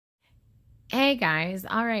Hey guys,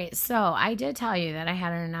 all right, so I did tell you that I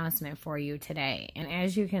had an announcement for you today, and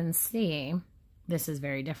as you can see, this is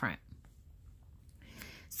very different.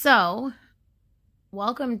 So,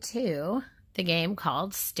 welcome to the game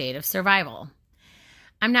called State of Survival.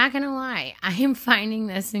 I'm not going to lie, I am finding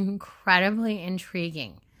this incredibly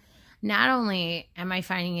intriguing. Not only am I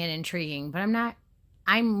finding it intriguing, but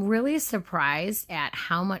I'm really surprised at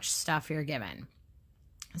how much stuff you're given.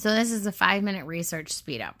 So this is a 5-minute research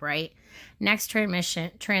speed up, right? Next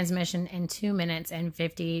transmission in 2 minutes and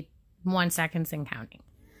 51 seconds and counting.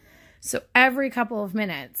 So every couple of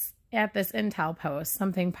minutes at this intel post,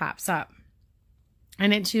 something pops up.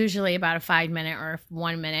 And it's usually about a 5-minute or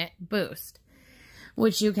 1-minute boost,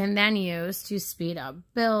 which you can then use to speed up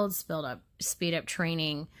builds, speed up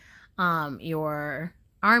training, your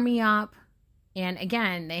army up. And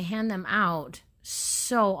again, they hand them out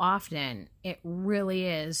so often. It really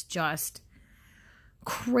is just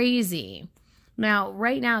crazy. Now,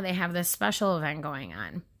 right now they have this special event going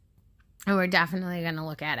on, and we're definitely going to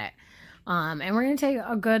look at it. And we're going to take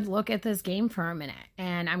a good look at this game for a minute,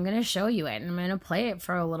 and I'm going to show you it, and I'm going to play it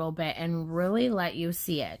for a little bit and really let you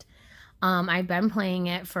see it. I've been playing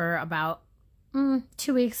it for about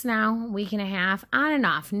 2 weeks now, week and a half, on and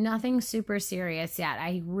off. Nothing super serious yet.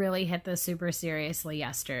 I really hit this super seriously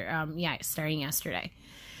starting yesterday.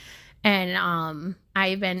 And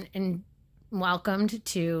I've been welcomed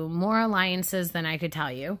to more alliances than I could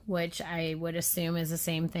tell you, which I would assume is the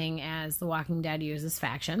same thing as The Walking Dead uses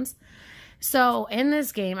factions. So in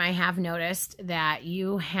this game, I have noticed that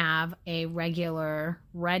you have a regular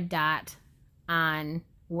red dot on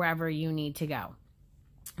wherever you need to go.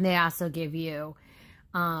 They also give you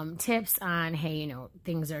tips on, hey,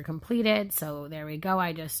 things are completed. So there we go.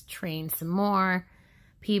 I just trained some more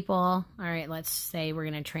people. All right, let's say we're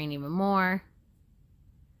going to train even more.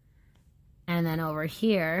 And then over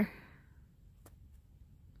here,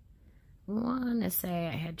 I want to say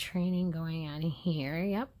I had training going on here.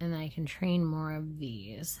 Yep, and I can train more of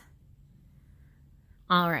these.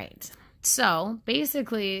 All right. So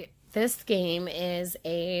basically, this game is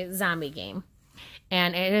a zombie game.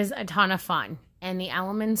 And it is a ton of fun. And the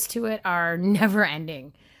elements to it are never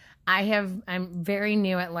ending. I'm very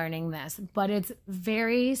new at learning this, but it's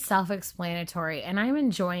very self-explanatory, and I'm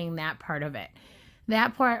enjoying that part of it.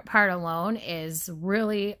 That part alone is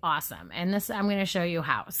really awesome. And this, I'm going to show you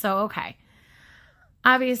how. So, okay.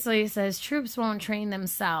 Obviously, it says troops won't train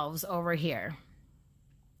themselves over here.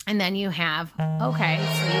 And then you have, okay,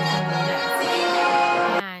 so you can do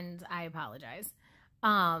this. And I apologize.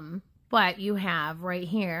 But you have right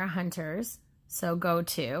here, hunters. So go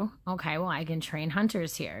to, okay, well, I can train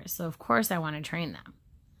hunters here. So, of course, I want to train them.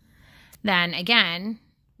 Then, again,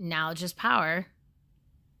 knowledge is power.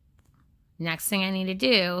 Next thing I need to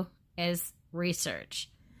do is research.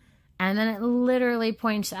 And then it literally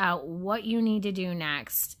points out what you need to do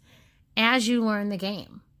next as you learn the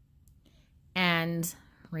game. And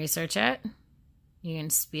research it. You can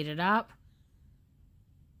speed it up.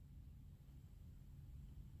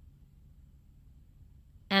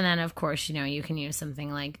 And then, of course, you can use something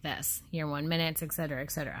like this. Your 1 minute, etc.,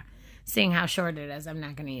 etc. Seeing how short it is, I'm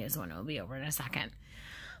not going to use one. It'll be over in a second.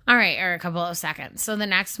 All right, or a couple of seconds. So the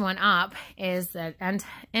next one up is that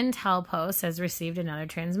Intel Post has received another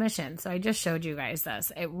transmission. So I just showed you guys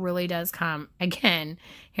this. It really does come. Again,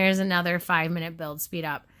 here's another 5-minute build speed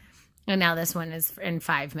up. And now this one is in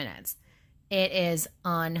 5 minutes. It is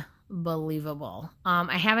unbelievable.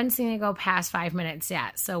 I haven't seen it go past 5 minutes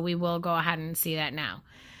yet, so we will go ahead and see that now.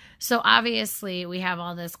 So obviously we have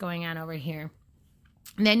all this going on over here.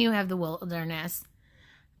 And then you have the wilderness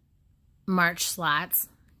march slots.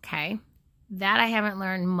 Okay, that I haven't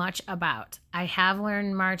learned much about. I have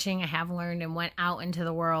learned marching. I have learned and went out into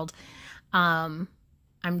the world. I'm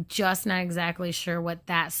just not exactly sure what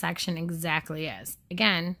that section exactly is.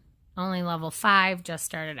 Again, only level 5, just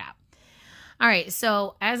started out. All right,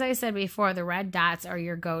 so as I said before, the red dots are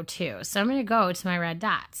your go-to. So I'm going to go to my red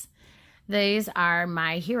dots. These are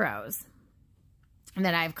my heroes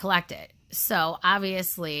that I've collected. So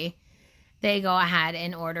obviously, they go ahead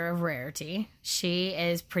in order of rarity. She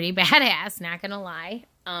is pretty badass, not going to lie.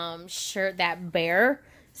 Sure, that bear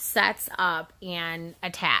sets up and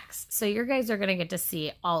attacks. So you guys are going to get to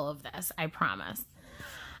see all of this, I promise.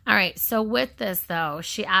 All right, so with this, though,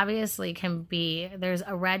 she obviously can be, there's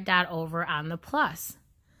a red dot over on the plus.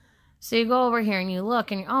 So you go over here and you look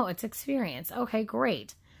and, oh, it's experience. Okay,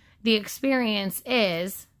 great. The experience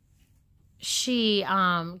is she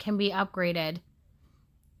can be upgraded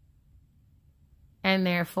and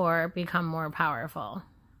therefore become more powerful.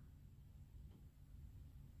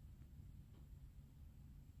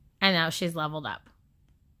 And now she's leveled up.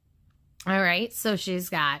 All right, so she's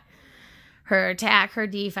got her attack, her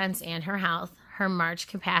defense, and her health, her march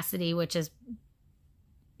capacity, which is,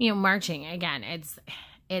 marching. Again,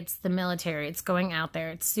 it's the military. It's going out there.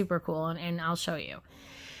 It's super cool, and I'll show you.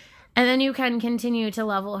 And then you can continue to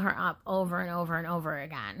level her up over and over and over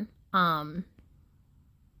again. And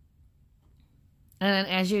then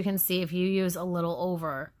as you can see, if you use a little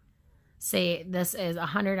over, say this is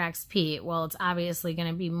 100 XP, well, it's obviously going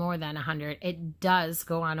to be more than 100. It does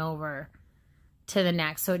go on over to the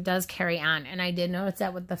next, so it does carry on. And I did notice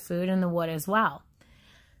that with the food and the wood as well.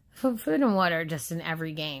 Food and wood are just in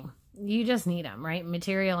every game. You just need them, right?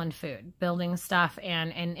 Material and food, building stuff,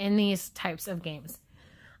 and in these types of games.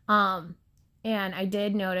 And I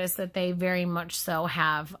did notice that they very much so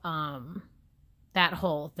have that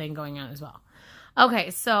whole thing going on as well. Okay,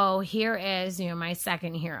 so here is, my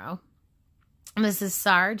second hero. This is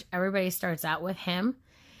Sarge. Everybody starts out with him.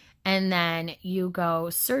 And then you go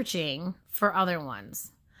searching for other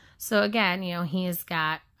ones. So again, he's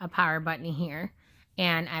got a power button here.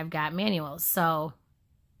 And I've got manuals. So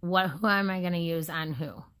who am I going to use on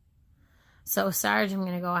who? So Sarge, I'm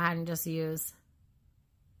going to go ahead and just use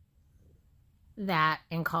that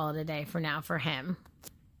and call it a day for now for him.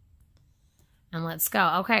 And let's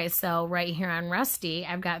go. Okay, so right here on Rusty,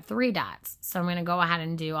 I've got 3 dots. So I'm going to go ahead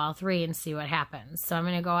and do all 3 and see what happens. So I'm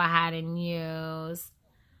going to go ahead and use...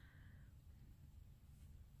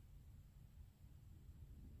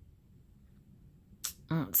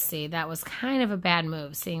 Let's see, that was kind of a bad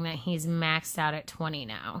move, seeing that he's maxed out at 20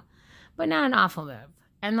 now. But not an awful move.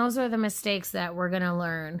 And those are the mistakes that we're going to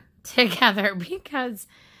learn together because,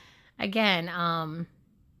 again,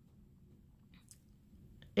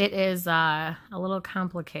 it is a little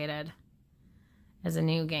complicated as a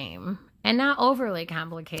new game. And not overly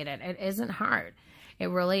complicated. It isn't hard. It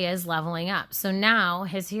really is leveling up. So now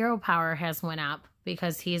his hero power has went up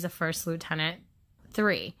because he's a First Lieutenant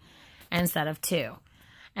 3 instead of 2.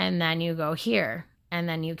 And then you go here. And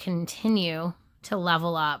then you continue to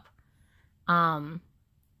level up.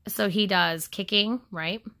 So he does kicking,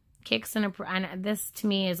 right? Kicks and this to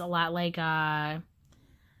me is a lot like kind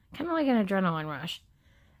of like an adrenaline rush.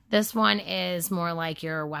 This one is more like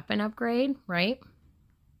your weapon upgrade, right?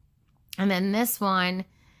 And then this one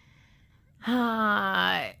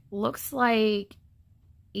looks like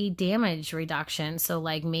a damage reduction. So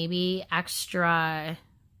like maybe extra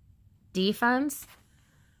defense.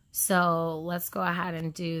 So let's go ahead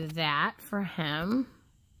and do that for him.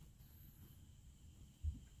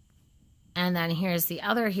 And then here's the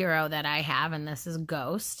other hero that I have, and this is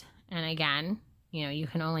Ghost. And again, you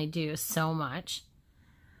can only do so much.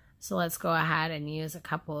 So let's go ahead and use a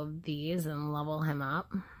couple of these and level him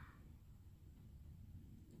up.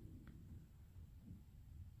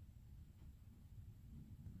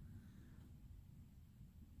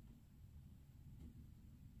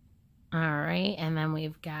 All right, and then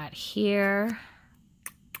we've got here,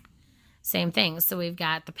 same thing. So we've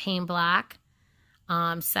got the paint block,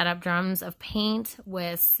 set up drums of paint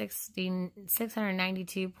with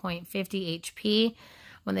 692.50 HP.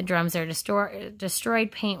 When the drums are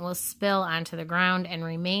destroyed, paint will spill onto the ground and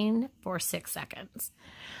remain for 6 seconds.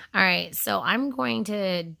 All right, so I'm going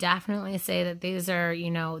to definitely say that these are,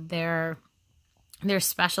 their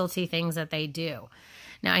specialty things that they do.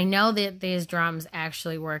 Now, I know that these drums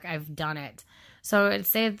actually work. I've done it. So I'd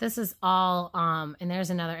say that this is all, and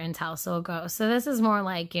there's another intel, so we'll go. So this is more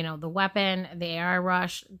like, the weapon, the AR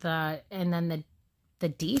rush, and then the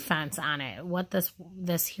defense on it. What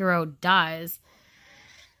this hero does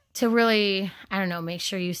to really, I don't know, make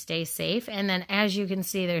sure you stay safe. And then as you can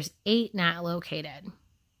see, there's 8 not located.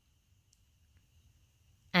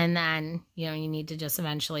 And then, you need to just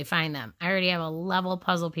eventually find them. I already have a level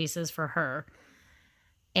puzzle pieces for her.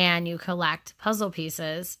 And you collect puzzle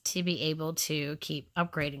pieces to be able to keep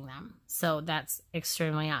upgrading them. So that's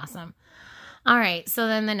extremely awesome. All right, so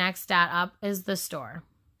then the next dot up is the store.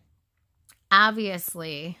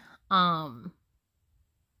 Obviously,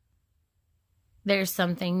 there's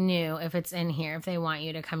something new if it's in here, if they want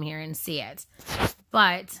you to come here and see it.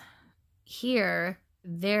 But here,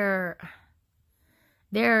 their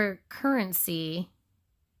currency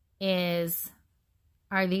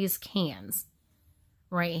are these cans.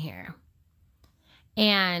 Right here.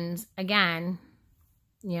 And again,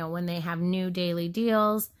 when they have new daily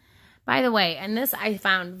deals. By the way, and this I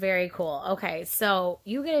found very cool. Okay, so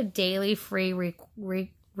you get a daily free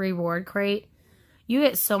reward crate. You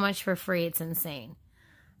get so much for free, it's insane.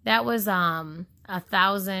 That was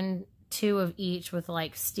 1,002 of each with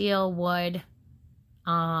like steel, wood,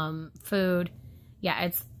 food. Yeah,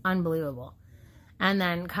 it's unbelievable. And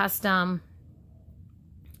then custom.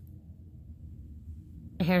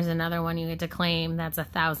 Here's another one you get to claim. That's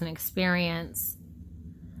 1,000 experience.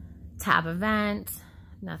 Top event.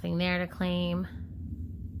 Nothing there to claim.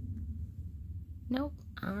 Nope.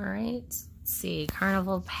 All right. Let's see.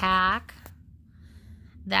 Carnival pack.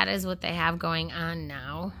 That is what they have going on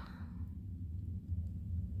now.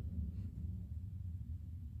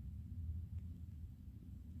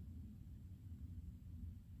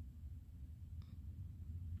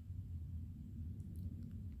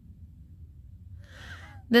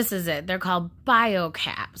 This is it. They're called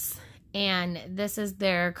biocaps. And this is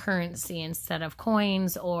their currency instead of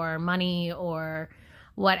coins or money or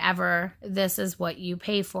whatever. This is what you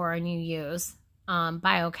pay for and you use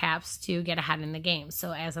biocaps to get ahead in the game.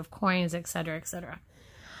 So as of coins, etc., etc.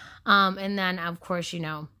 And then, of course, you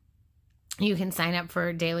know, you can sign up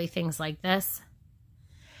for daily things like this.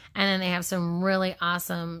 And then they have some really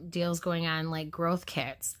awesome deals going on, like growth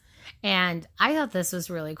kits. And I thought this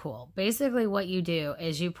was really cool. Basically, what you do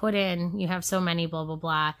is you put in, you have so many, blah, blah,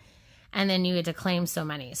 blah, and then you get to claim so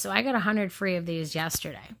many. So I got 100 free of these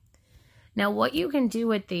yesterday. Now, what you can do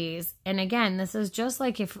with these, and again, this is just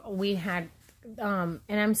like if we had, and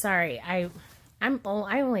I'm sorry, I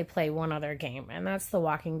only play one other game, and that's The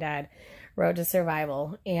Walking Dead Road to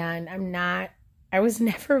Survival. And I was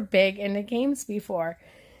never big into games before.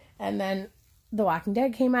 And then The Walking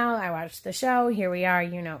Dead came out. I watched the show. Here we are,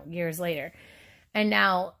 you know, years later. And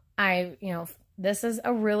now this is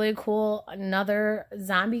a really cool, another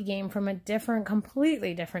zombie game from a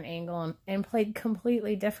completely different angle and played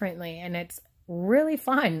completely differently. And it's really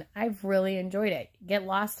fun. I've really enjoyed it. Get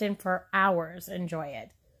lost in for hours. Enjoy it.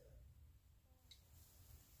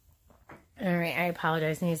 All right. I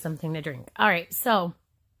apologize. I need something to drink. All right. So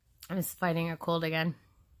I'm just fighting a cold again.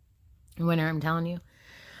 Winter, I'm telling you.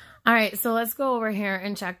 All right, so let's go over here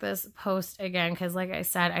and check this post again, because like I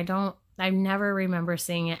said, I never remember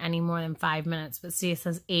seeing it any more than 5 minutes, but see, it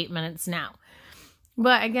says 8 minutes now.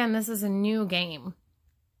 But again, this is a new game,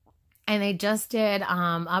 and they just did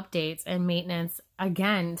updates and maintenance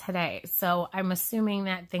again today, so I'm assuming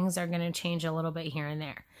that things are going to change a little bit here and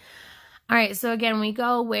there. All right, so again, we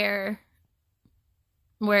go where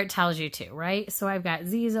it tells you to, right? So I've got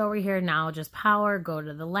Z's over here, knowledge is power, go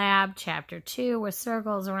to the lab, chapter 2 with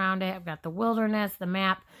circles around it. I've got the wilderness, the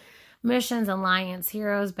map, missions, alliance,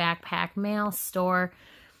 heroes, backpack, mail, store,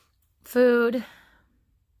 food,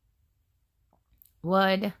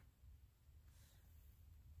 wood,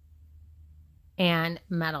 and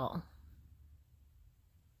metal.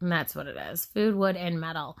 And that's what it is. Food, wood, and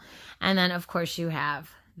metal. And then, of course, you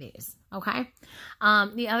have these. Okay.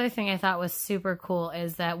 The other thing I thought was super cool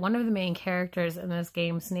is that one of the main characters in this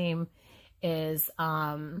game's name is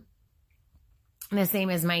the same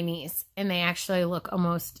as my niece, and they actually look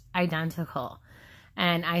almost identical.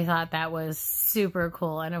 And I thought that was super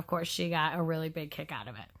cool. And of course, she got a really big kick out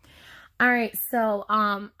of it. All right, so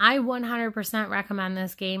I 100% recommend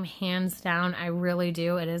this game, hands down. I really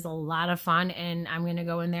do. It is a lot of fun, and I'm going to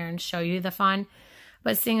go in there and show you the fun.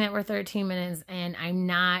 But seeing that we're 13 minutes and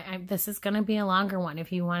this is going to be a longer one.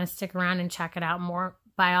 If you want to stick around and check it out more,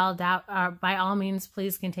 by all means,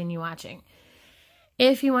 please continue watching.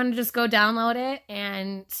 If you want to just go download it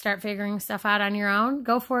and start figuring stuff out on your own,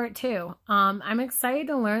 go for it too. I'm excited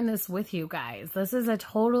to learn this with you guys. This is a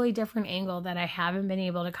totally different angle that I haven't been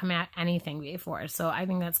able to come at anything before. So I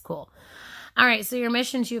think that's cool. All right, so your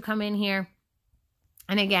missions, you come in here.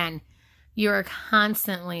 And again, you're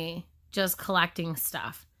constantly just collecting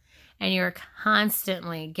stuff, and you're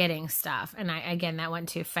constantly getting stuff. And again, that went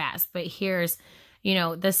too fast, but here's,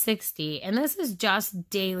 the 60, and this is just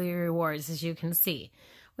daily rewards. As you can see,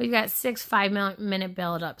 we've got 6 5-minute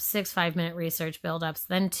build-ups, 6 5-minute research build-ups,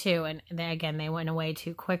 then 2, and again, they went away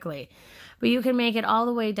too quickly. But you can make it all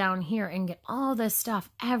the way down here and get all this stuff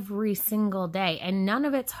every single day, and none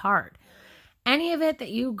of it's hard. Any of it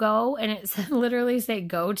that you go and it literally say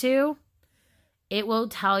go to, it will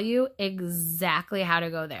tell you exactly how to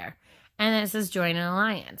go there. And then it says join an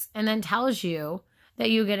alliance. And then tells you that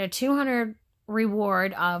you get a 200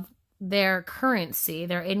 reward of their currency,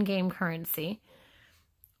 their in-game currency.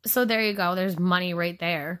 So there you go. There's money right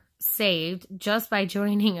there saved just by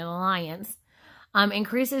joining an alliance.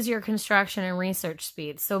 Increases your construction and research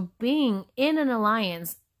speed. So being in an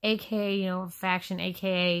alliance, aka, faction,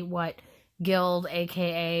 aka what? Guild,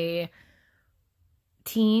 aka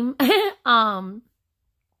team, it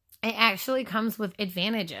actually comes with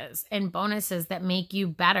advantages and bonuses that make you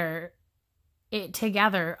better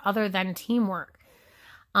together, other than teamwork,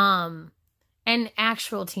 and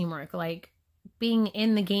actual teamwork, like being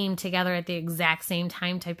in the game together at the exact same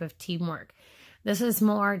time type of teamwork. This is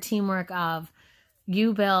more teamwork of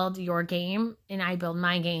you build your game and I build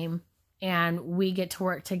my game, and we get to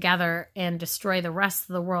work together and destroy the rest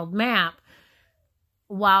of the world map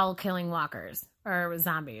while killing walkers or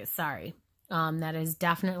zombies. Sorry. That is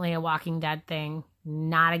definitely a Walking Dead thing,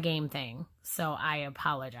 not a game thing. So I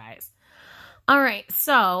apologize. All right.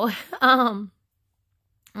 So,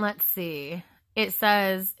 let's see. It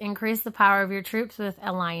says increase the power of your troops with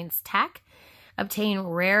Alliance tech. Obtain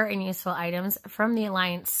rare and useful items from the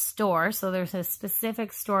Alliance store. So there's a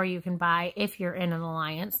specific store you can buy if you're in an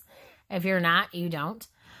Alliance. If you're not, you don't.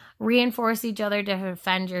 Reinforce each other to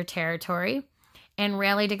defend your territory. And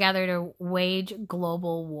rally together to wage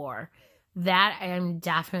global war. That I am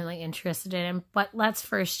definitely interested in. But let's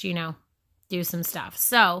first, do some stuff.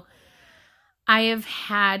 So I have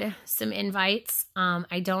had some invites.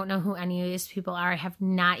 I don't know who any of these people are. I have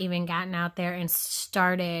not even gotten out there and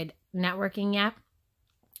started networking yet.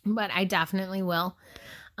 But I definitely will.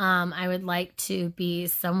 I would like to be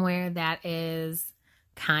somewhere that is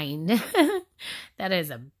kind. That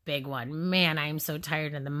is a big one. Man, I am so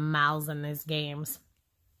tired of the mouths in these games.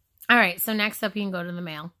 All right, so next up you can go to the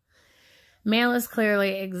mail. Mail is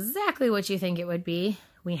clearly exactly what you think it would be.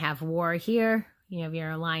 We have war here. You have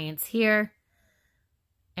your Alliance here.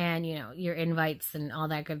 And, your invites and all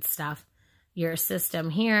that good stuff. Your system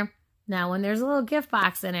here. Now, when there's a little gift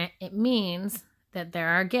box in it, it means that there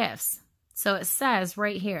are gifts. So it says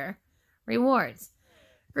right here, rewards.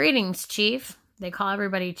 Greetings, Chief. They call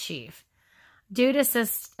everybody Chief. Due to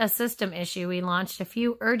a system issue, we launched a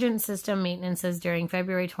few urgent system maintenances during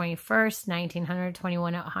February 21st, 1900,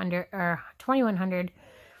 2100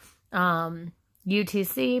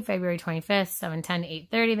 UTC, February 25th, 7:10 to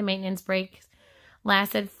 8:30. The maintenance break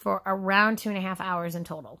lasted for around 2.5 hours in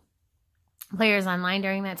total. Players online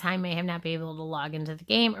during that time may have not been able to log into the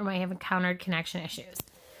game or might have encountered connection issues.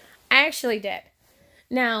 I actually did.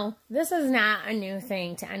 Now, this is not a new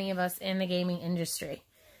thing to any of us in the gaming industry.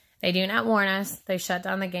 They do not warn us. They shut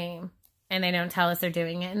down the game, and they don't tell us they're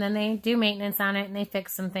doing it. And then they do maintenance on it, and they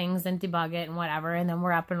fix some things and debug it and whatever, and then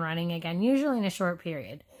we're up and running again, usually in a short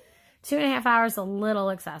period. 2.5 hours, a little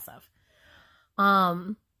excessive.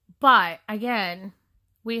 But, again,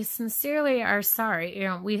 we sincerely are sorry.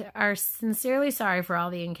 We are sincerely sorry for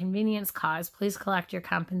all the inconvenience caused. Please collect your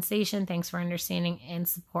compensation. Thanks for understanding and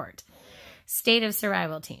support. State of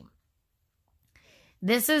Survival Team.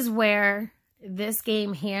 This is where this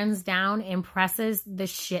game hands down impresses the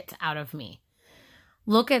shit out of me.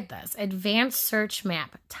 Look at this. Advanced search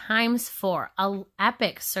map times 4.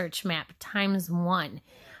 Epic search map times 1.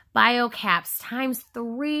 Biocaps times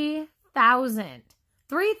 3,000.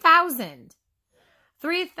 3,000.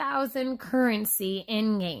 3,000 currency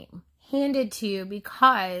in-game handed to you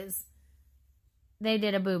because they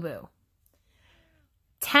did a boo-boo.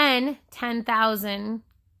 10,000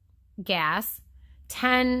 gas,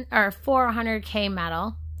 400k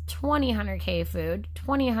metal, 2,000k food,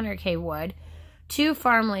 2,000k wood, 2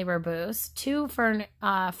 farm labor boosts, 2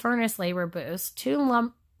 furnace labor boosts,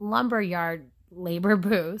 2 lumberyard labor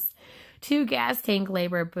boosts, 2 gas tank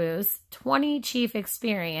labor boosts, 20 chief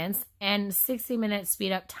experience, and 60-minute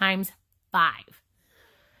speed up times 5.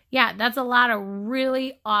 Yeah, that's a lot of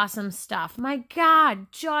really awesome stuff. My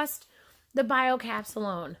God, just the biocaps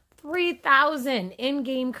alone. 3,000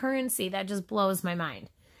 in-game currency. That just blows my mind.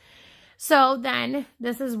 So then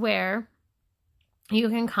this is where you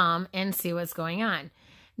can come and see what's going on.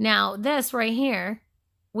 Now, this right here,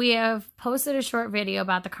 we have posted a short video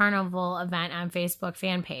about the carnival event on Facebook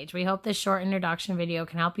fan page. We hope this short introduction video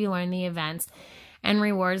can help you learn the events and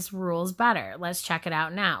rewards rules better. Let's check it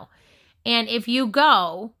out now. And if you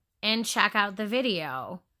go and check out the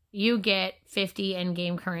video, you get 50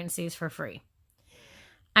 in-game currencies for free.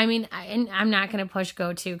 I mean, I'm not going to push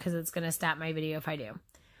go to because it's going to stop my video if I do.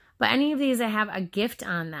 But any of these that have a gift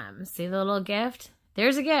on them, see the little gift?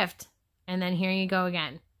 There's a gift. And then here you go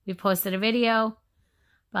again. We posted a video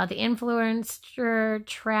about the influencer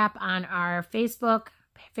trap on our Facebook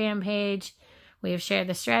fan page. We have shared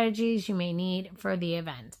the strategies you may need for the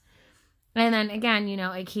event. And then again,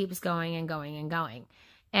 it keeps going and going and going.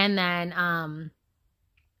 And then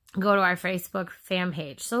go to our Facebook fan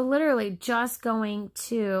page. So literally just going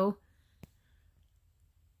to...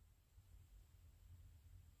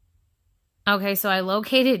 Okay, so I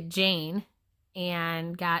located Jane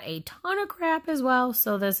and got a ton of crap as well.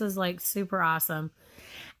 So this is like super awesome.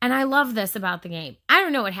 And I love this about the game. I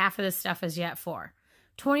don't know what half of this stuff is yet for.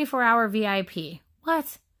 24-hour VIP.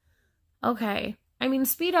 What? Okay. I mean,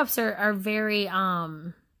 speed ups are very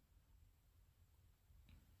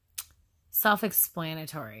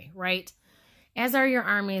self-explanatory, right? As are your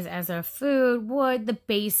armies, as are food, wood, the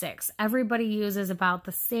basics. Everybody uses about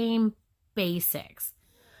the same basics.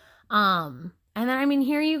 And then, I mean,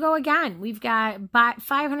 here you go again. We've got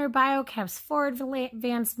 500 biocaps, 4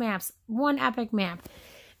 advanced maps, 1 epic map.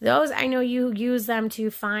 Those, I know you use them to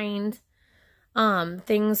find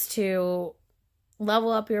things to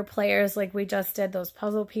level up your players like we just did, those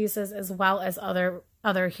puzzle pieces, as well as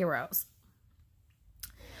other heroes.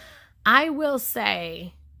 I will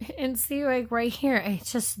say, and see, like right here,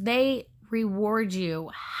 it's just they reward you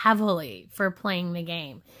heavily for playing the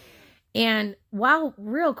game. And wow,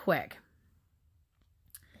 real quick.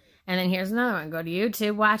 And then here's another one. Go to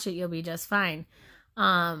YouTube, watch it, you'll be just fine.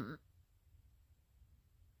 I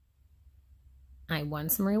won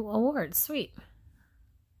some awards. Sweet.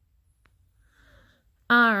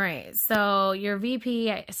 All right, so your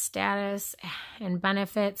VP status and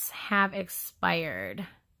benefits have expired.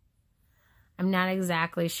 I'm not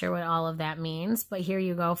exactly sure what all of that means, but here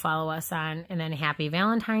you go. Follow us on, and then happy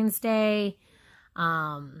Valentine's Day,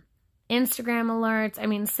 Instagram alerts. I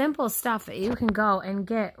mean, simple stuff that you can go and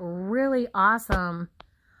get really awesome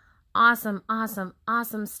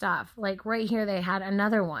stuff. Like right here, they had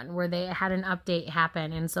another one where they had an update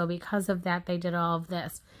happen, and so because of that, they did all of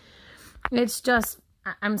this. It's just,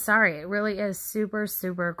 I'm sorry, it really is super,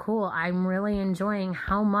 super cool. I'm really enjoying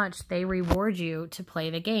how much they reward you to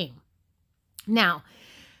play the game. Now,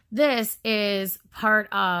 this is part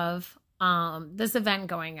of this event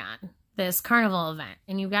going on, this carnival event,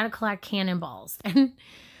 and you've got to collect cannonballs. And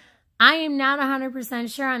I am not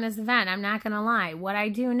 100% sure on this event. I'm not going to lie. What I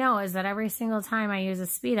do know is that every single time I use a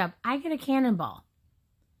speed up, I get a cannonball.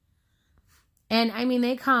 And I mean,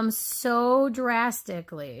 they come so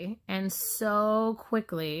drastically and so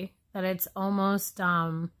quickly that it's almost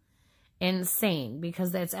insane,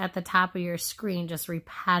 because it's at the top of your screen, just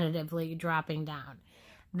repetitively dropping down.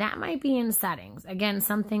 That might be in settings. Again,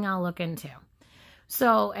 something I'll look into.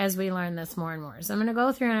 So as we learn this more and more. So I'm going to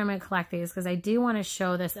go through and I'm going to collect these because I do want to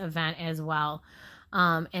show this event as well,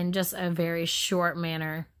 in just a very short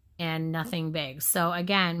manner and nothing big. So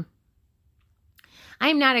again,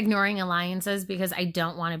 I'm not ignoring alliances because I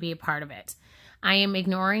don't want to be a part of it. I am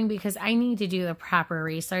ignoring because I need to do the proper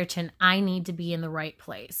research and I need to be in the right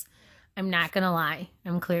place. I'm not going to lie.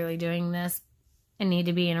 I'm clearly doing this. I need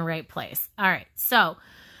to be in a right place. All right. So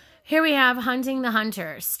here we have Hunting the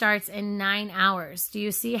Hunter. Starts in 9 hours. Do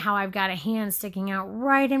you see how I've got a hand sticking out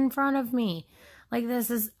right in front of me? Like,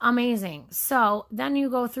 this is amazing. So then you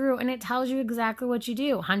go through and it tells you exactly what you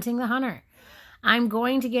do. Hunting the Hunter. I'm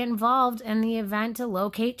going to get involved in the event to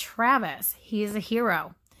locate Travis. He is a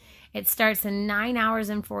hero. It starts in 9 hours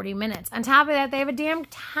and 40 minutes. On top of that, they have a damn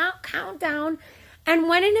countdown and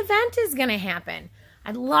when an event is going to happen.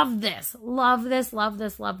 I love this. Love this, love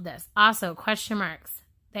this, love this. Also, question marks.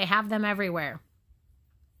 They have them everywhere.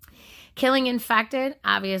 Killing infected,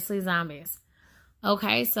 obviously zombies.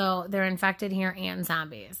 Okay, so they're infected here and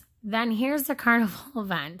zombies. Then here's the carnival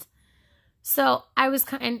event. So I was,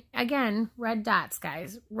 and again, red dots,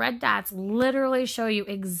 guys. Red dots literally show you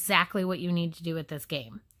exactly what you need to do with this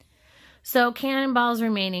game. So cannonballs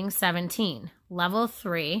remaining 17. Level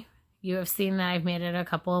 3. You have seen that I've made it a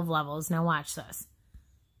couple of levels. Now watch this.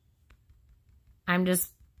 I'm just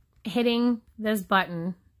hitting this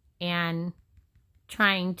button and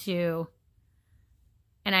trying to,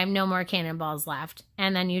 and I have no more cannonballs left.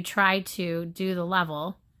 And then you try to do the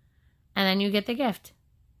level and then you get the gift.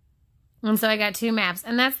 And so I got 2 maps,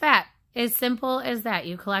 and that's that. As simple as that.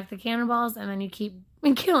 You collect the cannonballs and then you keep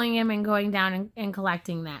killing him and going down and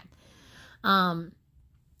collecting that.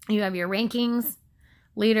 You have your rankings,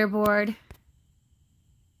 leaderboard.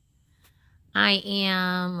 I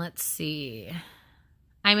am, let's see,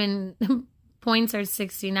 I'm in, points are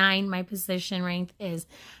 69. My position rank is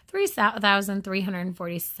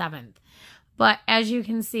 3,347th. But as you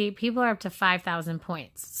can see, people are up to 5,000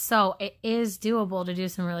 points. So it is doable to do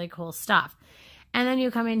some really cool stuff. And then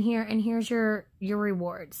you come in here and here's your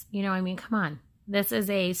rewards. You know, I mean, come on. This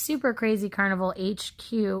is a super crazy carnival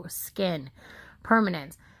HQ skin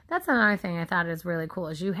permanent. That's another thing I thought is really cool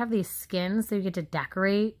is you have these skins so you get to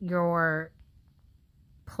decorate your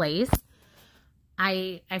place.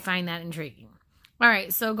 I find that intriguing. All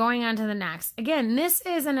right, so going on to the next. Again, this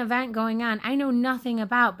is an event going on I know nothing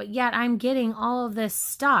about, but yet I'm getting all of this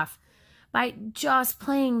stuff by just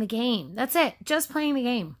playing the game. That's it. Just playing the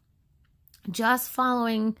game. Just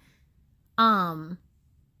following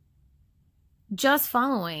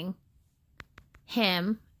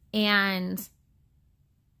him and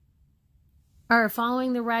or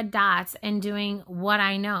following the red dots and doing what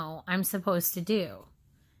I know I'm supposed to do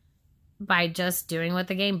by just doing what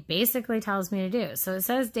the game basically tells me to do. So it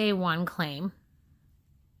says day 1 claim.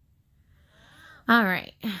 All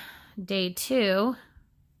right. Day 2,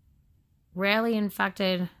 rarely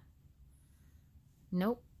infected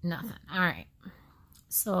Nope, nothing. All right.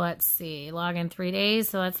 So let's see. Log in 3 days.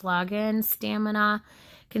 So let's log in. Stamina.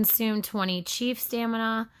 Consume 20 chief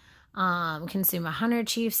stamina. Consume 100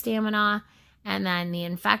 chief stamina. And then the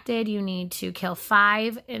infected, you need to kill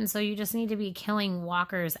 5. And so you just need to be killing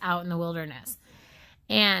walkers out in the wilderness.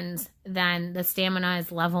 And then the stamina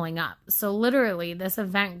is leveling up. So literally, this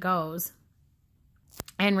event goes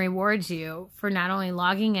and rewards you for not only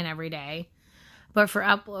logging in every day, but for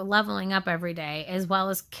leveling up every day, as well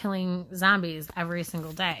as killing zombies every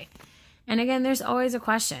single day. And again, there's always a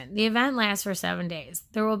question. The event lasts for 7 days.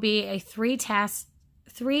 There will be a 3 task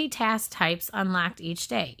types unlocked each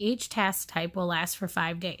day. Each task type will last for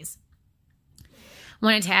 5 days.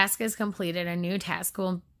 When a task is completed, a new task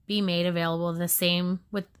will be made available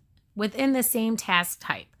within the same task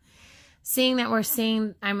type.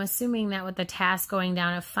 I'm assuming that with the task going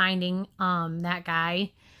down of finding that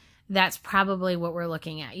guy, that's probably what we're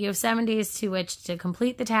looking at. You have 7 days to which to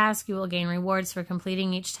complete the task. You will gain rewards for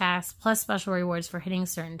completing each task, plus special rewards for hitting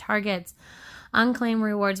certain targets. Unclaimed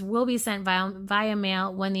rewards will be sent via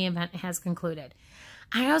mail when the event has concluded.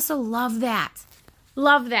 I also love that.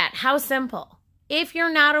 Love that. How simple. If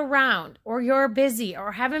you're not around, or you're busy,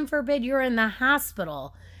 or heaven forbid you're in the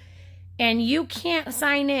hospital, and you can't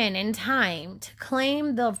sign in time to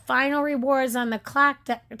claim the final rewards on the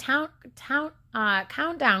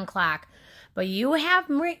countdown clock, but you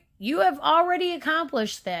have already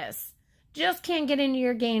accomplished this, just can't get into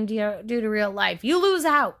your game due to real life, you lose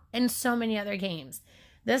out in so many other games.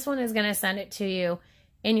 This one is going to send it to you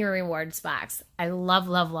in your rewards box. I love,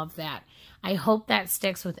 love, love that. I hope that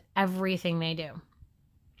sticks with everything they do.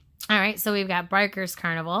 All right, so we've got Bikers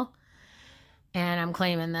Carnival, and I'm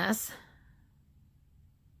claiming this.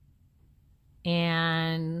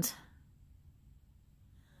 And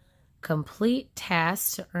complete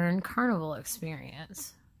tasks to earn carnival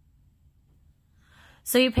experience.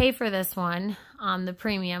 So you pay for this one, the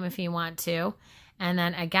premium if you want to. And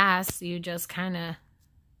then I guess you just kind of,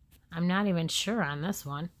 I'm not even sure on this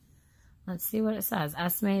one. Let's see what it says.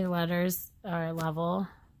 Estimated letters or level.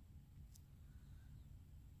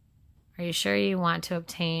 Are you sure you want to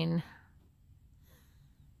obtain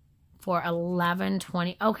for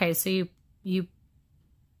 1120? Okay, so you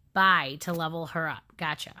buy to level her up.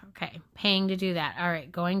 Gotcha. Okay. Paying to do that. All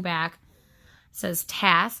right. Going back. It says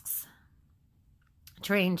tasks.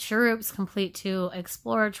 Train troops. Complete 2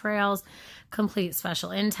 explorer trails. Complete special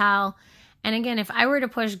intel. And again, if I were to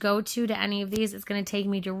push go to any of these, it's going to take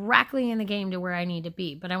me directly in the game to where I need to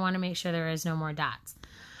be. But I want to make sure there is no more dots.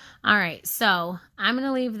 All right. So I'm going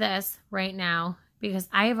to leave this right now, because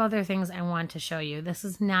I have other things I want to show you. This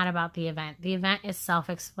is not about the event. The event is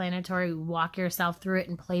self-explanatory. Walk yourself through it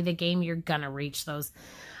and play the game. You're going to reach those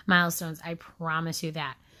milestones. I promise you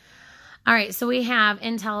that. All right, so we have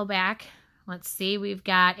Intel back. Let's see. We've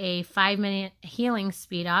got a 5-minute healing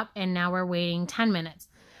speed up, and now we're waiting 10 minutes.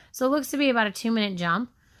 So it looks to be about a 2-minute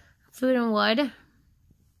jump. Food and wood.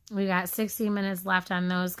 We got 60 minutes left on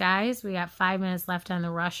those guys. We got 5 minutes left on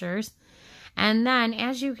the rushers. And then,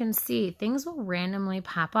 as you can see, things will randomly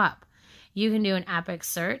pop up. You can do an epic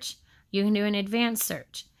search. You can do an advanced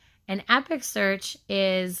search. An epic search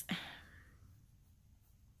is...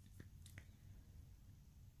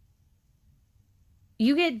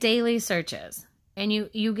 you get daily searches. And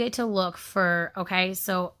you get to look for... okay,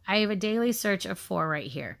 so I have a daily search of 4 right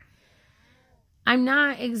here. I'm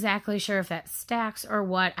not exactly sure if that stacks or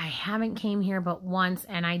what. I haven't came here but once,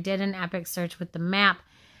 and I did an epic search with the map.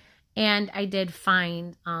 And I did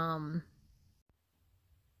find, I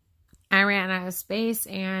ran out of space,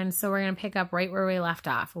 and so we're going to pick up right where we left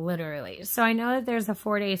off, literally. So I know that there's a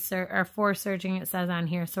 4-day search, or 4 searching it says on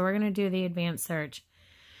here, so we're going to do the advanced search.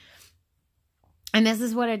 And this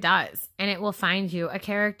is what it does, and it will find you a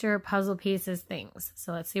character, puzzle pieces, things.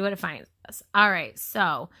 So let's see what it finds us. All right,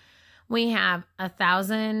 so we have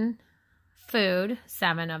 1,000 food,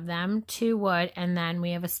 7 of them, 2 wood, and then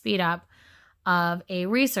we have a speed up of a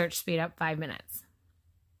research speed up 5 minutes.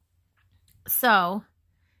 So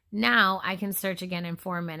now I can search again in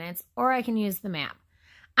 4 minutes, or I can use the map.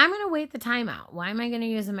 I'm going to wait the time out. Why am I going to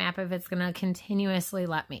use a map if it's going to continuously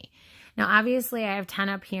let me? Now, obviously, I have 10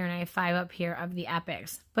 up here and I have 5 up here of the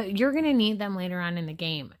epics, but you're going to need them later on in the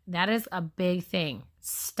game. That is a big thing.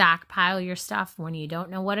 Stockpile your stuff when you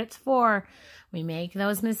don't know what it's for. We make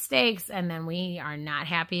those mistakes, and then we are not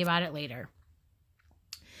happy about it later.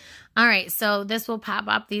 All right, so this will pop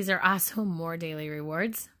up. These are also more daily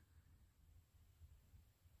rewards.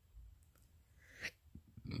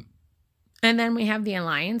 And then we have the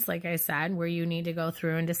alliance, like I said, where you need to go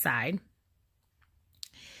through and decide.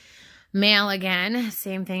 Mail again,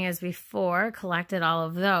 same thing as before, collected all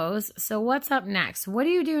of those. So what's up next? What do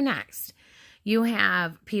you do next? You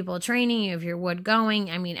have people training, you have your wood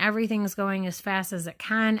going. I mean, everything's going as fast as it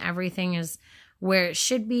can. Everything is where it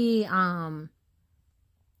should be.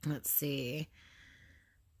 Let's see.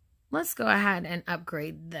 Let's go ahead and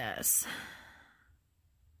upgrade this.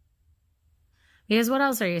 Because what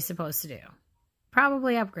else are you supposed to do?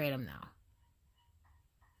 Probably upgrade them though.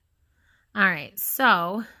 All right,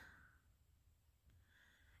 so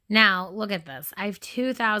now look at this. I have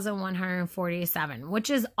 2,147, which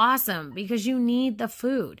is awesome because you need the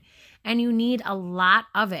food and you need a lot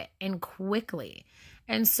of it and quickly.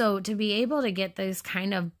 And so to be able to get these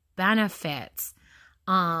kind of benefits,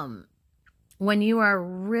 when you are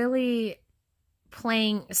really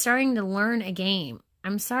starting to learn a game,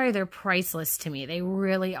 I'm sorry, they're priceless to me. They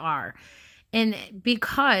really are. And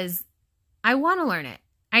because I want to learn it.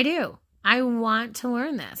 I do. I want to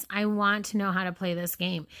learn this. I want to know how to play this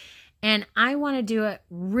game. And I want to do it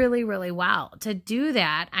really, really well. To do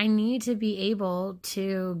that, I need to be able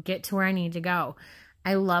to get to where I need to go.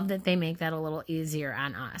 I love that they make that a little easier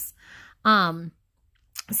on us.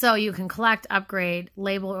 So you can collect, upgrade,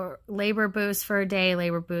 labor boost for a day,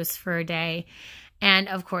 labor boost for a day, and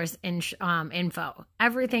of course, info.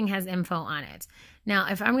 Everything has info on it.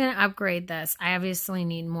 Now, if I'm going to upgrade this, I obviously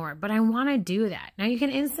need more, but I want to do that. Now, you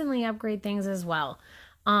can instantly upgrade things as well.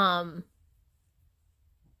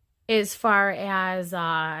 As far as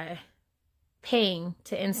paying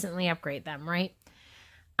to instantly upgrade them, right?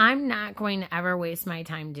 I'm not going to ever waste my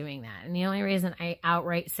time doing that. And the only reason I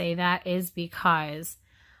outright say that is because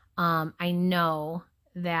I know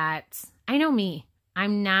me.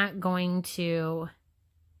 I'm not going to...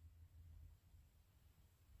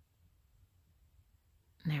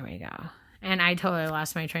 There we go. And I totally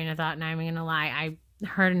lost my train of thought, and I'm going to lie. I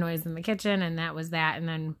heard a noise in the kitchen, and that was that. And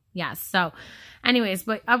then, yes. So anyways,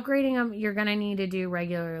 but upgrading them, you're going to need to do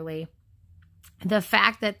regularly. The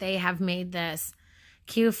fact that they have made this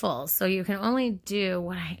queue full, so you can only do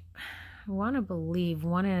what I want to believe,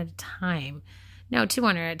 one at a time. No,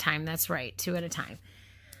 200 at a time. That's right. 2 at a time.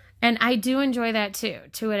 And I do enjoy that too.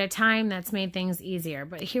 2 at a time, that's made things easier.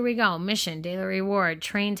 But here we go. Mission, daily reward,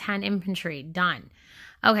 train 10 infantry, done.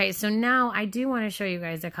 Okay, so now I do want to show you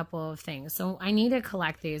guys a couple of things. So I need to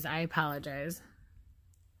collect these. I apologize,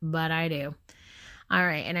 but I do. All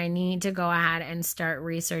right, and I need to go ahead and start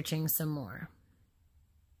researching some more.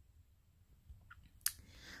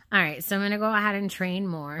 All right, so I'm going to go ahead and train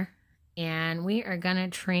more. And we are going to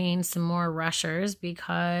train some more rushers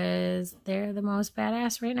because they're the most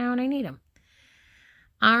badass right now and I need them.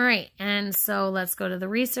 All right, and so let's go to the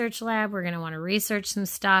research lab. We're going to want to research some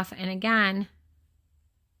stuff. And again,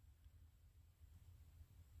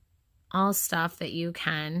 all stuff that you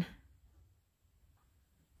can.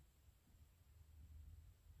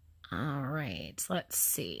 All right, let's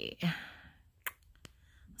see.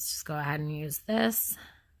 Let's just go ahead and use this.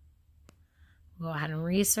 Go ahead and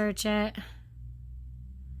research it.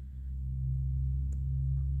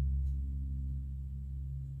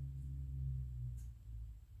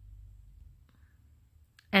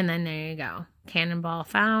 And then there you go. Cannonball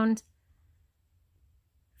found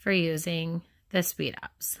for using the speed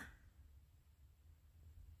ups.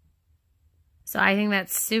 So I think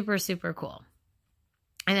that's super, super cool.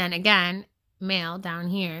 And then again, mail down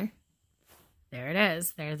here. There it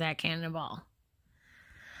is. There's that cannonball.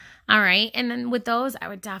 All right, and then with those, I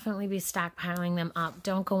would definitely be stockpiling them up.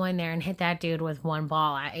 Don't go in there and hit that dude with one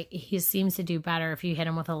ball. He seems to do better if you hit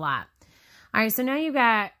him with a lot. All right, so now you've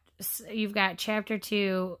got chapter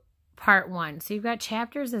 2, part 1. So you've got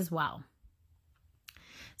chapters as well.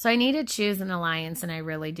 So I need to choose an alliance, and I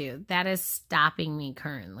really do. That is stopping me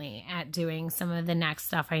currently at doing some of the next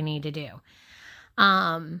stuff I need to do.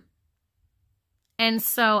 And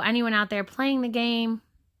so anyone out there playing the game,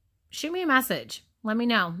 shoot me a message. Let me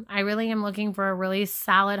know. I really am looking for a really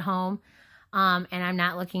solid home, and I'm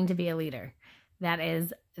not looking to be a leader. That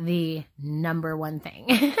is the number one thing.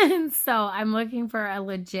 And so I'm looking for a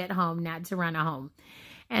legit home, not to run a home.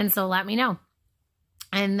 And so let me know.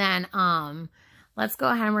 And then let's go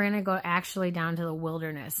ahead and we're going to go actually down to the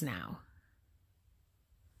wilderness now.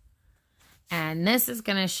 And this is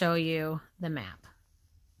going to show you the map.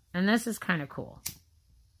 And this is kind of cool.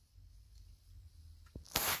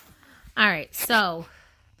 All right, so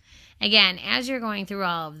again, as you're going through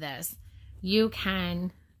all of this, you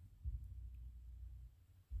can...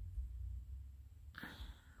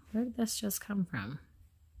 Where did this just come from?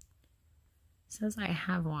 It says I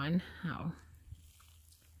have one. Oh.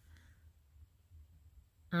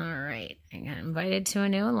 All right. I got invited to a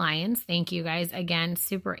new alliance. Thank you guys again.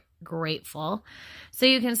 Super grateful. So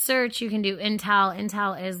you can search, you can do intel.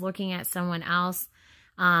 Intel is looking at someone else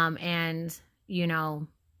and, you know,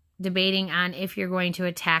 debating on if you're going to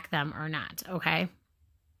attack them or not. Okay.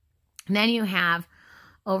 And then you have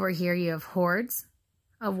over here, you have hordes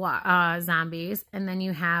of zombies, and then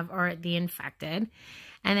you have, or the infected,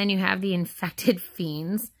 and then you have the infected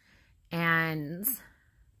fiends, and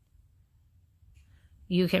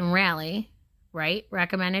you can rally, right?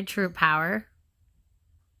 Recommended troop power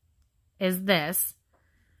is this.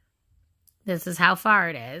 This is how far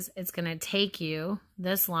it is. It's going to take you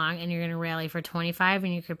this long, and you're going to rally for 25,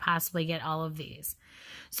 and you could possibly get all of these.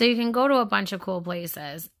 So you can go to a bunch of cool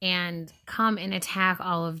places and come and attack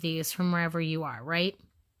all of these from wherever you are, right?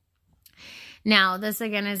 Now, this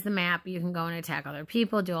again is the map. You can go and attack other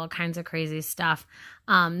people, do all kinds of crazy stuff.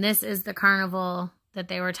 This is the carnival that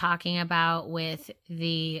they were talking about with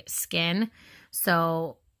the skin.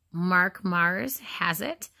 So Mark Mars has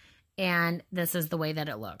it, and this is the way that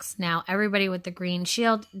it looks. Now, everybody with the green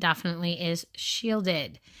shield definitely is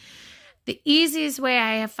shielded. The easiest way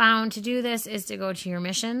I have found to do this is to go to your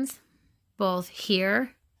missions, both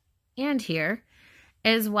here and here,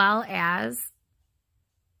 as well as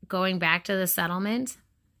going back to the settlement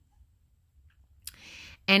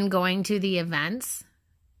and going to the events.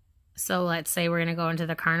 So let's say we're going to go into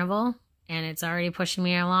the carnival and it's already pushing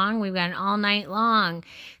me along. We've got an all night long.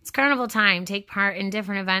 It's carnival time. Take part in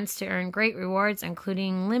different events to earn great rewards,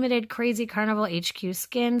 including limited crazy carnival HQ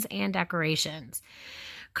skins and decorations.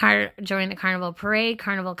 Join the carnival parade,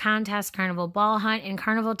 carnival contest, carnival ball hunt, and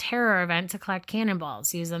carnival terror event to collect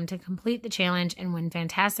cannonballs. Use them to complete the challenge and win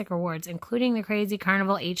fantastic rewards, including the crazy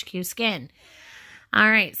carnival HQ skin. All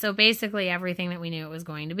right, so basically everything that we knew it was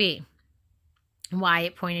going to be. Why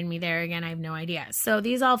it pointed me there again, I have no idea. So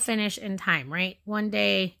these all finish in time, right? 1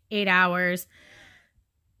 day, 8 hours.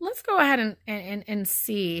 Let's go ahead and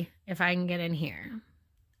see if I can get in here.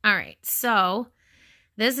 All right, so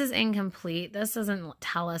this is incomplete. This doesn't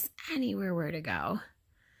tell us anywhere where to go.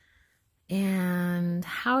 And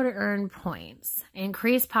how to earn points.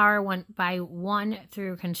 Increase power by 1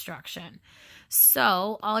 through construction.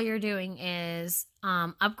 So all you're doing is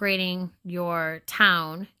upgrading your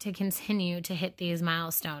town to continue to hit these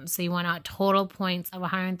milestones. So you want a total points of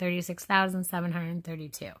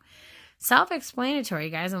 136,732. Self-explanatory,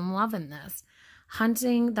 guys. I'm loving this.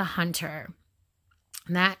 Hunting the hunter.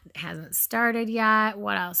 That hasn't started yet.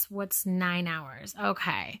 What else? What's 9 hours?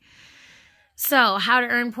 Okay. So how to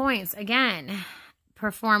earn points. Again,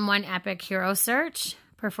 perform 1 epic hero search.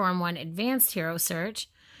 Perform 1 advanced hero search.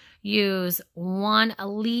 Use 1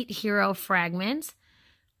 elite hero fragment.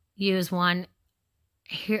 Use 1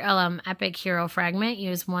 epic hero fragment.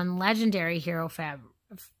 Use 1 legendary hero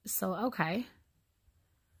So, okay.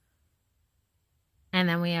 And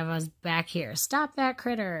then we have us back here. Stop that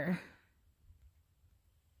critter.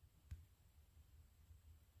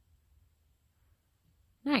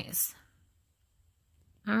 Nice.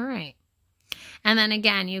 All right. And then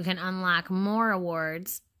again, you can unlock more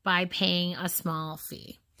awards by paying a small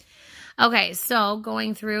fee. Okay, so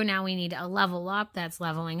going through, now we need a level up. That's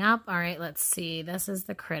leveling up. All right, let's see. This is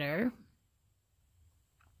the critter.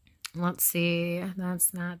 Let's see.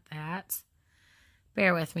 That's not that.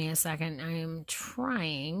 Bear with me a second. I am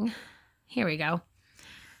trying. Here we go.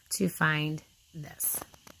 To find this.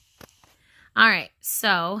 All right,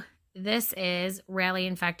 so this is rally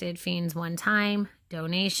infected fiends 1 time.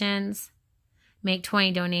 Donations. Make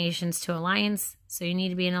 20 donations to Alliance. So you need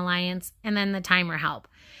to be an Alliance. And then the timer help.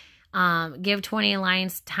 Give 20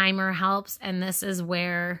 Alliance timer helps. And this is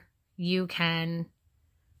where you can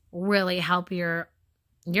really help your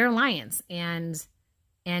Alliance and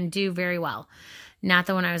do very well. Not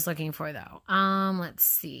the one I was looking for though. Let's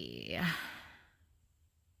see.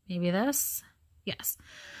 Maybe this? Yes.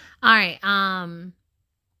 All right.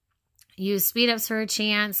 Use speed ups for a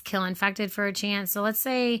chance, kill infected for a chance. So let's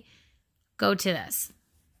say go to this.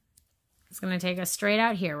 It's going to take us straight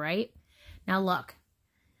out here, right? Now look.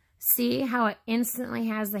 See how it instantly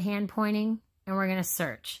has the hand pointing? And we're going to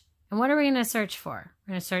search. And what are we going to search for?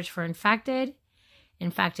 We're going to search for infected,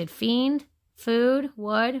 infected fiend, food,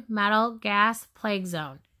 wood, metal, gas, plague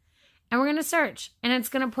zone. And we're going to search. And it's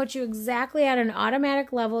going to put you exactly at an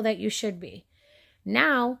automatic level that you should be.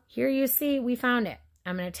 Now, here you see we found it.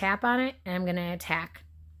 I'm going to tap on it and I'm going to attack.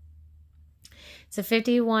 It's a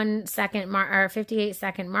 58 second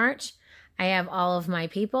march. I have all of my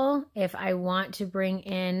people. If I want to bring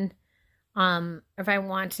in, if I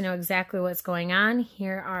want to know exactly what's going on,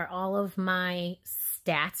 here are all of my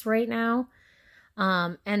stats right now.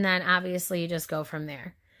 And then obviously you just go from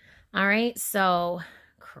there. All right. So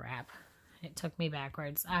crap. It took me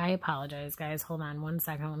backwards. I apologize, guys. Hold on 1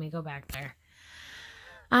 second. Let me go back there.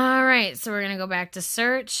 All right, so we're going to go back to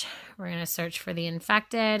search. We're going to search for the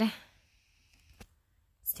infected.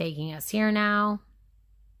 It's taking us here now.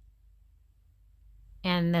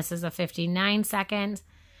 And this is a 59 second.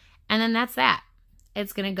 And then that's that.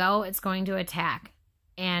 It's going to go. It's going to attack.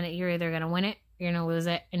 And you're either going to win it, you're going to lose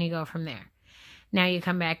it, and you go from there. Now you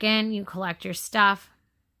come back in, you collect your stuff.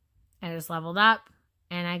 I just leveled up,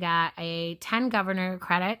 and I got a 10 governor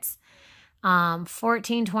credits,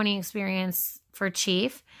 1420 experience for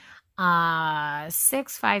chief,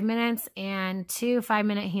 6 5 minutes, and 2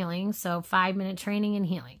 5-minute healing. So 5-minute training and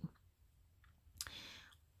healing.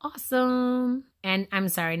 Awesome. And I'm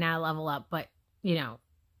sorry, not a level up, but you know,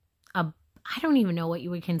 I don't even know what you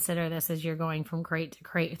would consider this as you're going from crate to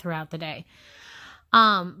crate throughout the day.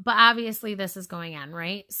 But obviously this is going on,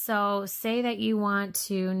 right? So say that you want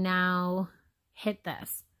to now hit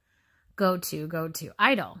this. Go to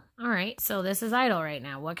idle. All right. So this is idle right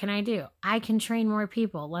now. What can I do? I can train more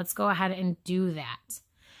people. Let's go ahead and do that.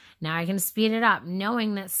 Now I can speed it up,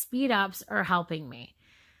 knowing that speed ups are helping me.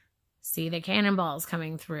 See the cannonballs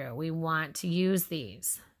coming through. We want to use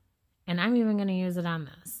these. And I'm even going to use it on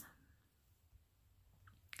this.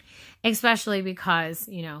 Especially because,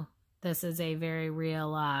 you know, this is a very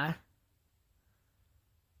real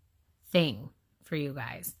thing for you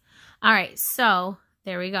guys. All right, so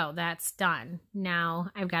there we go. That's done. Now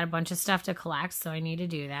I've got a bunch of stuff to collect, so I need to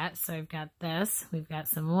do that. So I've got this. We've got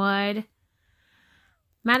some wood.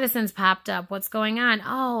 Medicines popped up. What's going on?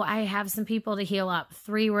 Oh, I have some people to heal up.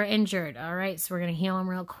 3 were injured. All right, so we're going to heal them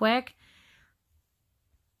real quick.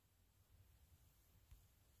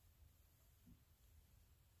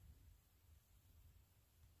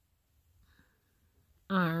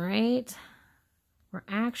 All right. We're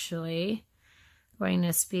actually going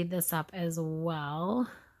to speed this up as well,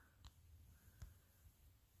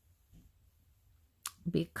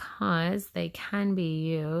 because they can be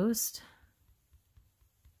used.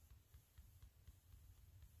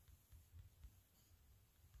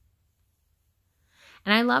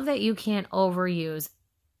 And I love that you can't overuse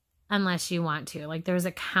unless you want to. Like there's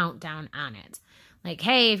a countdown on it. Like,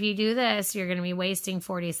 hey, if you do this, you're going to be wasting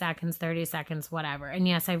 40 seconds, 30 seconds, whatever. And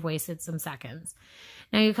yes, I've wasted some seconds.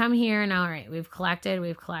 Now you come here and all right, we've collected.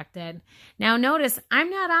 Now notice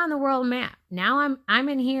I'm not on the world map. Now I'm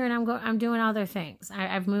in here and I'm doing other things.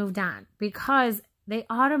 I've moved on because they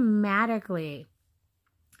automatically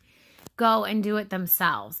go and do it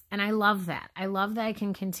themselves. And I love that. I love that I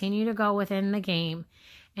can continue to go within the game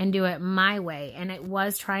and do it my way. And it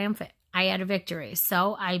was triumphant. I had a victory.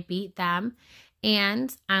 So I beat them.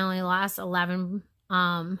 And I only lost 11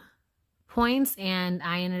 points, and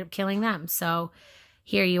I ended up killing them. So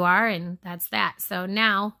here you are, and that's that. So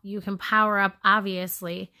now you can power up,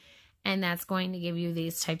 obviously, and that's going to give you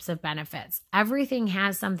these types of benefits. Everything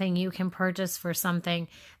has something you can purchase for something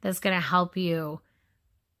that's going to help you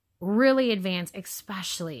really advance,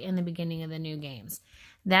 especially in the beginning of the new games.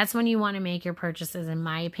 That's when you want to make your purchases, in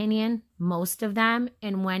my opinion, most of them,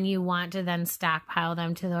 and when you want to then stockpile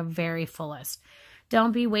them to the very fullest.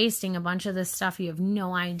 Don't be wasting a bunch of this stuff you have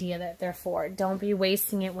no idea that they're for. Don't be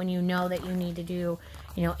wasting it when you know that you need to do,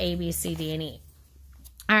 you know, A, B, C, D, and E.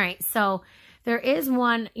 All right, so there is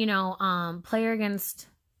one, you know, player against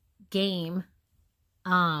game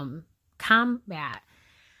combat.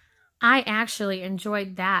 I actually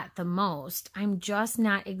enjoyed that the most. I'm just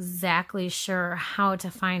not exactly sure how to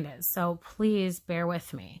find it. So please bear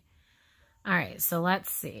with me. All right, so let's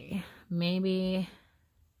see. Maybe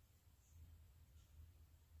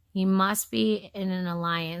you must be in an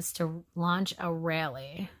alliance to launch a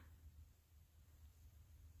rally.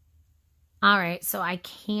 All right, so I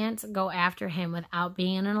can't go after him without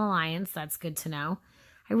being in an alliance. That's good to know.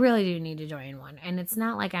 I really do need to join one. And it's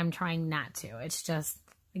not like I'm trying not to. It's just,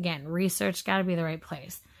 again, research got to be the right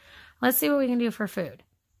place. Let's see what we can do for food.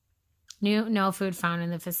 No food found in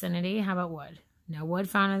the vicinity. How about wood? No wood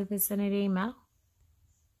found in the vicinity. Metal?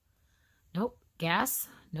 Nope. Gas?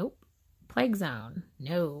 Nope. Plague zone?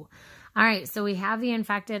 No. All right, so we have the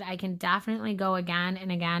infected. I can definitely go again and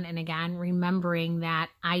again and again, remembering that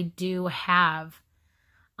I do have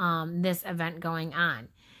this event going on.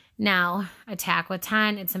 Now, attack with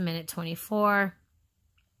 10, it's a minute 24.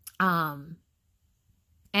 And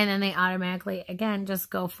then they automatically, again, just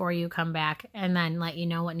go for you, come back, and then let you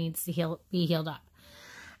know what needs to be healed up.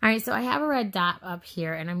 All right, so I have a red dot up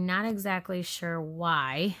here, and I'm not exactly sure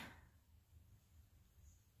why.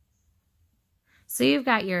 So you've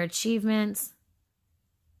got your achievements.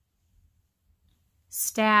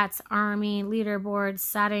 stats, army, leaderboard,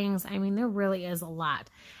 settings. I mean, there really is a lot.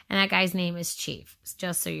 And that guy's name is Chief,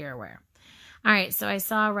 just so you're aware. All right, so I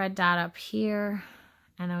saw a red dot up here,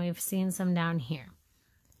 and then we've seen some down here.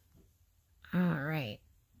 All right.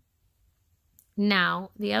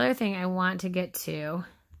 Now, the other thing I want to get to,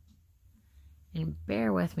 and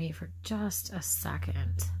bear with me for just a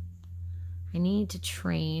second. I need to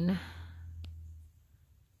train.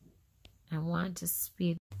 I want to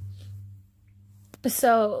speed.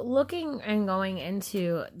 So looking and going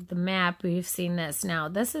into the map, we've seen this. Now,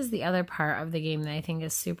 this is the other part of the game that I think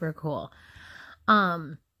is super cool.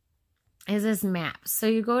 Is this map. So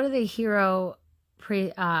you go to the hero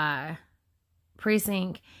precinct,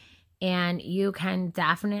 and you can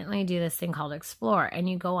definitely do this thing called explore, and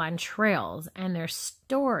you go on trails, and there's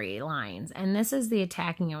storylines, and this is the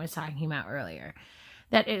attacking I was talking about earlier.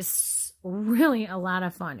 That is really a lot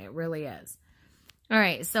of fun. It really is. All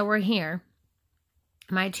right, so we're here.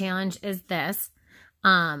 My challenge is this.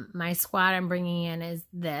 My squad I'm bringing in is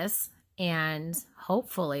this, and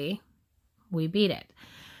hopefully we beat it.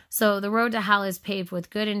 So the road to hell is paved with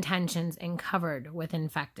good intentions and covered with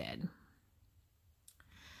infected.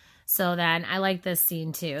 So then I like this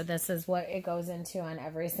scene too. This is what it goes into on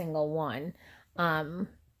every single one.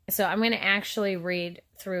 So I'm going to actually read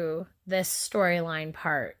through this storyline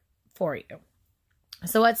part for you.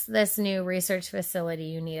 So what's this new research facility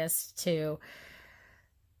you need us to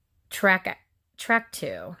trek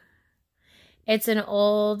to? It's an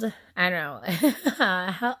old, I don't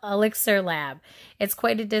know, elixir lab. It's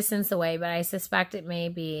quite a distance away, but I suspect it may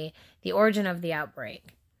be the origin of the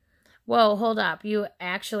outbreak. Whoa, hold up. You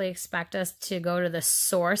actually expect us to go to the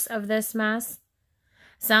source of this mess?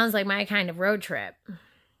 Sounds like my kind of road trip.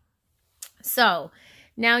 So,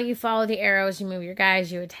 now you follow the arrows, you move your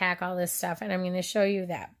guys, you attack all this stuff, and I'm going to show you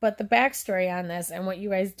that. But the backstory on this, and what you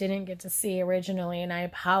guys didn't get to see originally, and I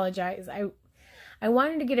apologize, I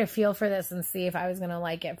wanted to get a feel for this and see if I was going to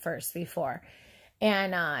like it first before.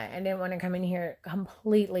 And I didn't want to come in here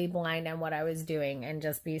completely blind on what I was doing and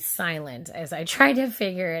just be silent as I tried to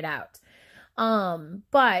figure it out.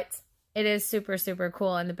 But it is super, super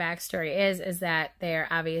cool. And the backstory is that they're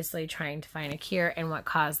obviously trying to find a cure and what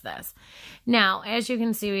caused this. Now, as you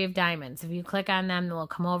can see, we have diamonds. If you click on them, they'll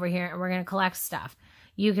come over here and we're going to collect stuff.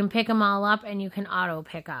 You can pick them all up and you can auto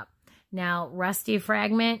pick up. Now, Rusty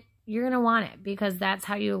Fragment, you're going to want it because that's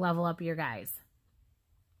how you level up your guys.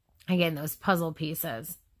 Again, those puzzle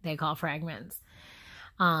pieces, they call fragments.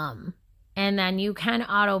 And then you can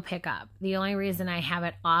auto pick up. The only reason I have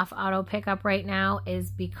it off auto pickup right now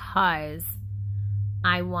is because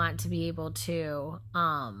I want to be able to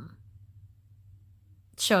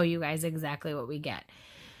show you guys exactly what we get.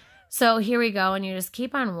 So here we go, and you just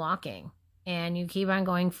keep on walking, and you keep on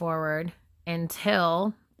going forward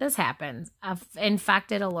until this happens, an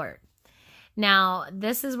infected alert. Now,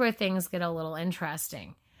 this is where things get a little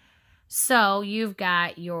interesting. So you've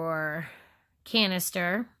got your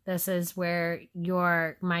canister. This is where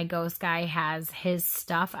my ghost guy has his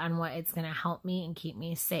stuff on what it's going to help me and keep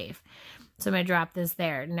me safe. So I'm going to drop this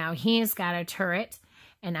there. Now he's got a turret,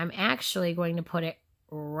 and I'm actually going to put it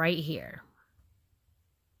right here.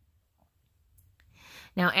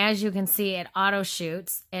 Now, as you can see, it auto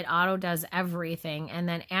shoots, it auto does everything, and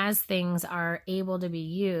then as things are able to be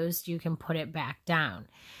used, you can put it back down.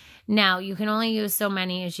 Now, you can only use so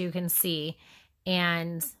many as you can see,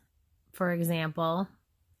 and for example,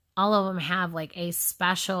 all of them have like a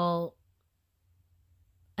special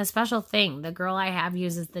thing. The girl I have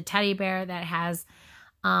uses the teddy bear that has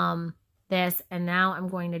this, and now I'm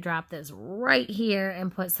going to drop this right here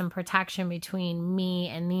and put some protection between me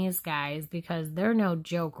and these guys because they're no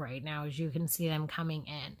joke right now, as you can see them coming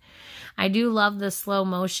in. I do love the slow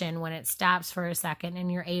motion when it stops for a second and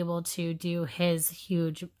you're able to do his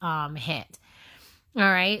huge hit. All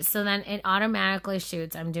right, so then it automatically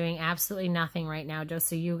shoots. I'm doing absolutely nothing right now, just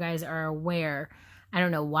so you guys are aware. I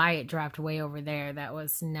don't know why it dropped way over there. That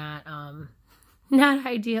was not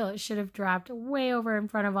ideal. It should have dropped way over in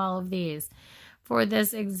front of all of these. For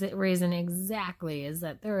this reason exactly, is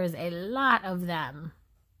that there is a lot of them.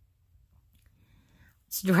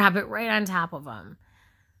 Let's drop it right on top of them.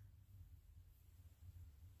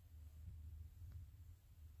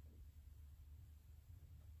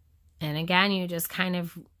 And again, you just kind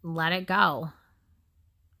of let it go.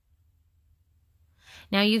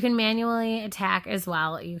 Now you can manually attack as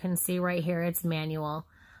well. You can see right here it's manual.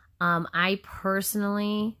 I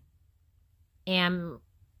personally am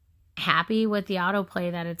happy with the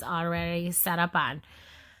autoplay that it's already set up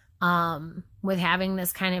on. With having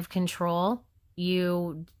this kind of control,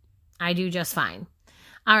 I do just fine.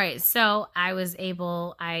 All right, so I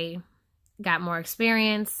got more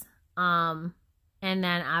experience. And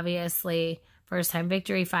then obviously first time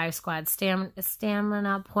victory, 5 squad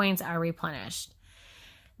stamina points are replenished.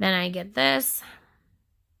 Then I get this.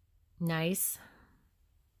 Nice.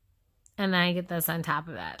 And then I get this on top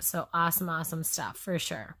of that. So awesome, awesome stuff for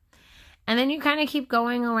sure. And then you kind of keep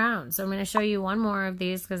going around. So I'm going to show you one more of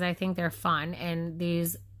these because I think they're fun. And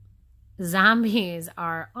these zombies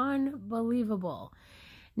are unbelievable.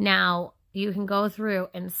 Now, you can go through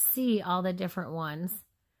and see all the different ones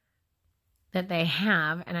that they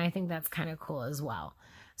have. And I think that's kind of cool as well.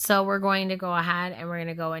 So we're going to go ahead and we're going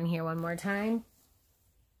to go in here one more time.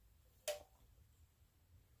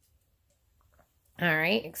 All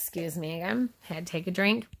right, excuse me again. Had to take a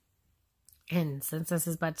drink. And since this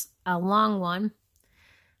is but a long one.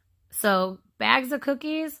 So, bags of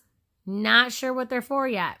cookies, not sure what they're for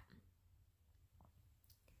yet.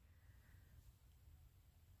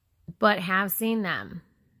 But have seen them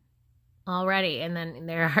already. And then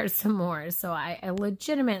there are some more. So, I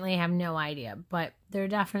legitimately have no idea. But they're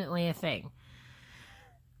definitely a thing.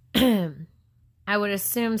 I would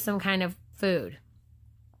assume some kind of food.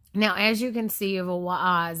 Now, as you can see, you have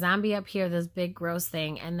a zombie up here, this big gross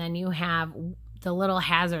thing, and then you have the little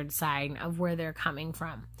hazard sign of where they're coming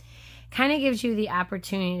from. Kind of gives you the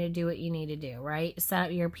opportunity to do what you need to do, right? Set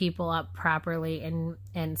up your people up properly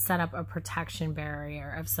and set up a protection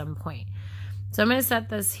barrier of some point. So I'm going to set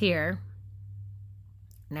this here,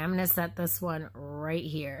 and I'm going to set this one right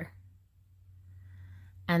here.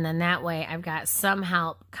 And then that way I've got some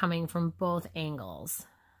help coming from both angles.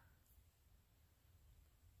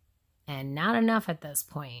 And not enough at this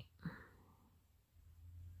point.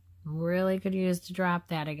 Really could use to drop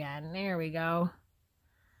that again. There we go.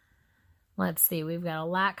 Let's see. We've got a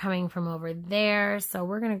lot coming from over there. So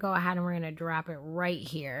we're going to go ahead and we're going to drop it right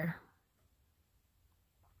here.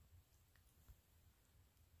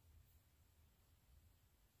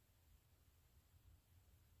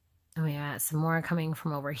 And we got some more coming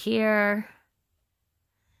from over here.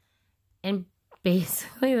 And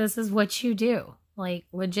basically this is what you do. Like,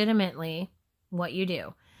 legitimately, what you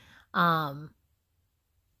do. And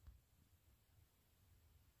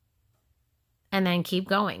then keep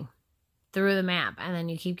going through the map. And then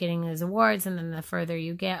you keep getting these awards. And then the further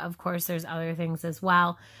you get, of course, there's other things as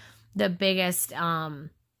well. The biggest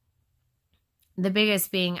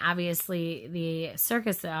being, obviously, the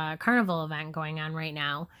circus carnival event going on right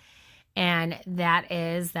now. And that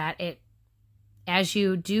is that as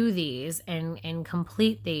you do these and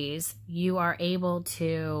complete these, you are able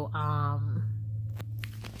to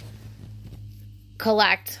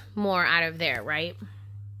collect more out of there, right?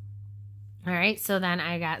 All right, so then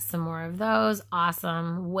I got some more of those.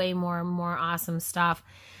 Awesome, way more awesome stuff.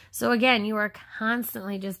 So again, you are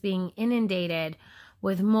constantly just being inundated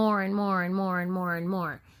with more and more and more and more and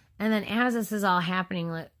more. And then as this is all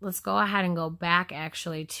happening, let's go ahead and go back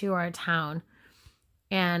actually to our town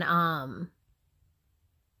and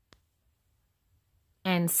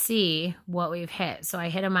see what we've hit. So I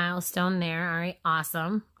hit a milestone there. All right,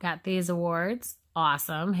 awesome. Got these awards.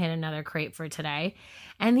 Awesome. Hit another crate for today.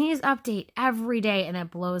 And these update every day, and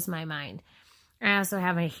it blows my mind. I also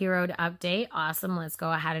have a hero to update. Awesome. Let's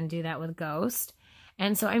go ahead and do that with Ghost.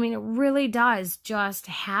 And so, I mean, it really does just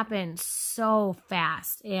happen so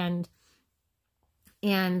fast and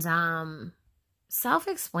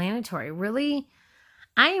self-explanatory. Really,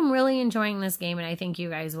 I am really enjoying this game, and I think you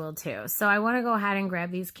guys will too. So I want to go ahead and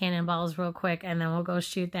grab these cannonballs real quick, and then we'll go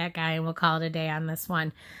shoot that guy, and we'll call it a day on this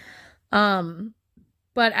one.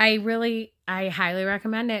 But I highly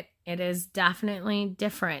recommend it. It is definitely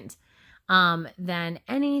different than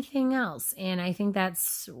anything else, and I think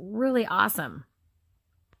that's really awesome.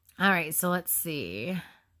 All right, so let's see. It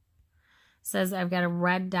says I've got a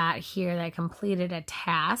red dot here that I completed a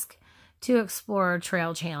task to explore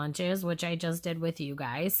trail challenges, which I just did with you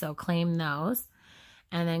guys. So claim those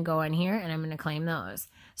and then go in here and I'm going to claim those.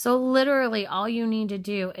 So literally all you need to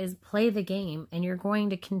do is play the game and you're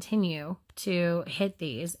going to continue to hit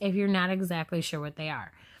these if you're not exactly sure what they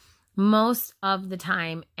are. Most of the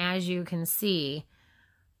time, as you can see,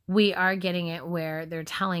 we are getting it where they're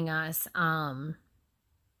telling us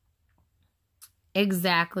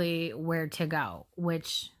exactly where to go,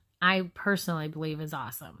 which I personally believe is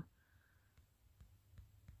awesome.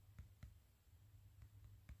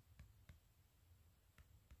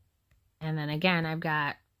 And then again, I've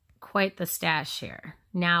got quite the stash here.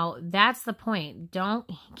 Now, that's the point. Don't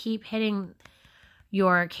keep hitting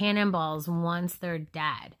your cannonballs once they're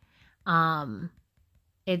dead.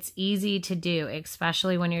 It's easy to do,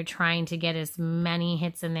 especially when you're trying to get as many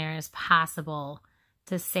hits in there as possible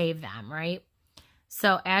to save them, right?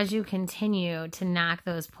 So as you continue to knock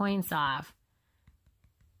those points off,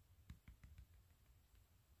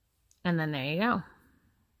 and then there you go.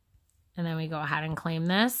 And then we go ahead and claim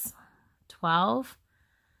this, 12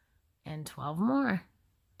 and 12 more.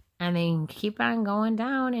 And then you keep on going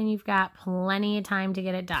down and you've got plenty of time to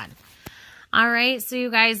get it done. All right, so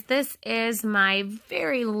you guys, this is my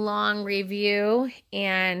very long review,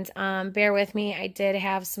 and bear with me. I did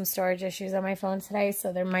have some storage issues on my phone today,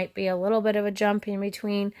 so there might be a little bit of a jump in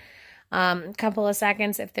between a couple of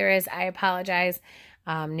seconds. If there is, I apologize.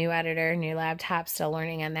 New editor, new laptop, still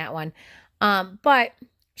learning on that one. But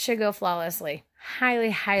should go flawlessly. Highly,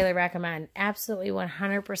 highly recommend. Absolutely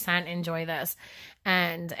 100% enjoy this,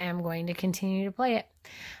 and am going to continue to play it.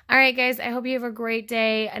 All right, guys, I hope you have a great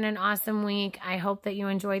day and an awesome week. I hope that you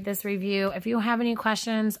enjoyed this review. If you have any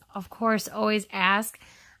questions, of course, always ask.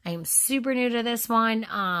 I am super new to this one,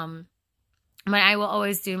 but I will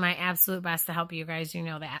always do my absolute best to help you guys. You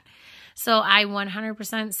know that. So I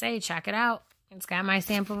 100% say check it out. It's got my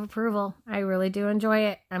stamp of approval. I really do enjoy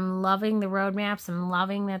it. I'm loving the roadmaps. I'm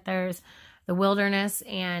loving that there's the wilderness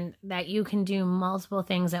and that you can do multiple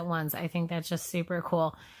things at once. I think that's just super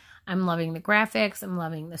cool. I'm loving the graphics. I'm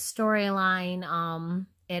loving the storyline.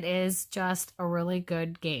 It is just a really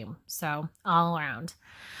good game. So all around.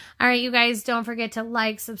 All right, you guys, don't forget to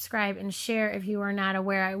like, subscribe, and share. If you are not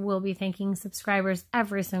aware, I will be thanking subscribers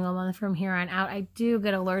every single month from here on out. I do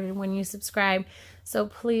get alerted when you subscribe. So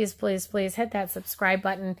please, please, please hit that subscribe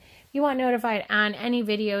button. If you want notified on any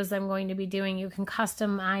videos I'm going to be doing, you can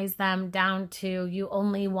customize them down to you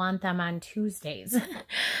only want them on Tuesdays.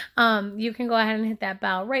 You can go ahead and hit that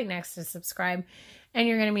bell right next to subscribe, and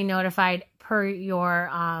you're going to be notified per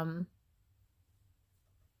your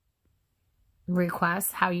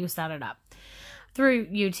request, how you set it up through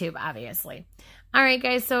YouTube, obviously. All right,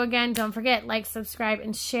 guys. So again, don't forget, like, subscribe,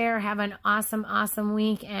 and share. Have an awesome, awesome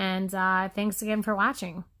week. And thanks again for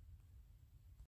watching.